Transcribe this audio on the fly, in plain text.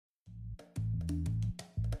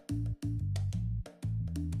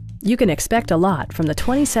You can expect a lot from the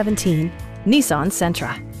 2017 Nissan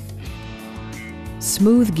Sentra.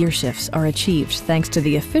 Smooth gear shifts are achieved thanks to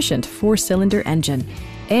the efficient 4-cylinder engine.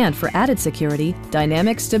 And for added security,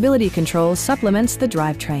 dynamic stability control supplements the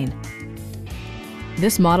drivetrain.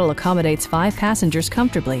 This model accommodates 5 passengers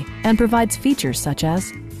comfortably and provides features such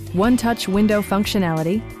as one-touch window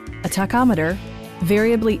functionality, a tachometer,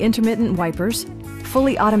 variably intermittent wipers,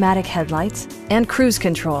 fully automatic headlights, and cruise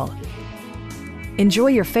control. Enjoy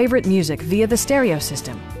your favorite music via the stereo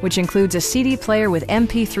system, which includes a CD player with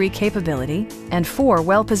MP3 capability and 4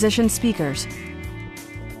 well-positioned speakers.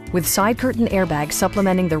 With side curtain airbags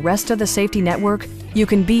supplementing the rest of the safety network, you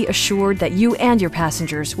can be assured that you and your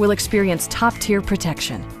passengers will experience top-tier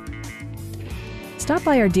protection. Stop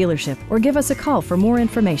by our dealership or give us a call for more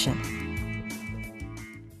information.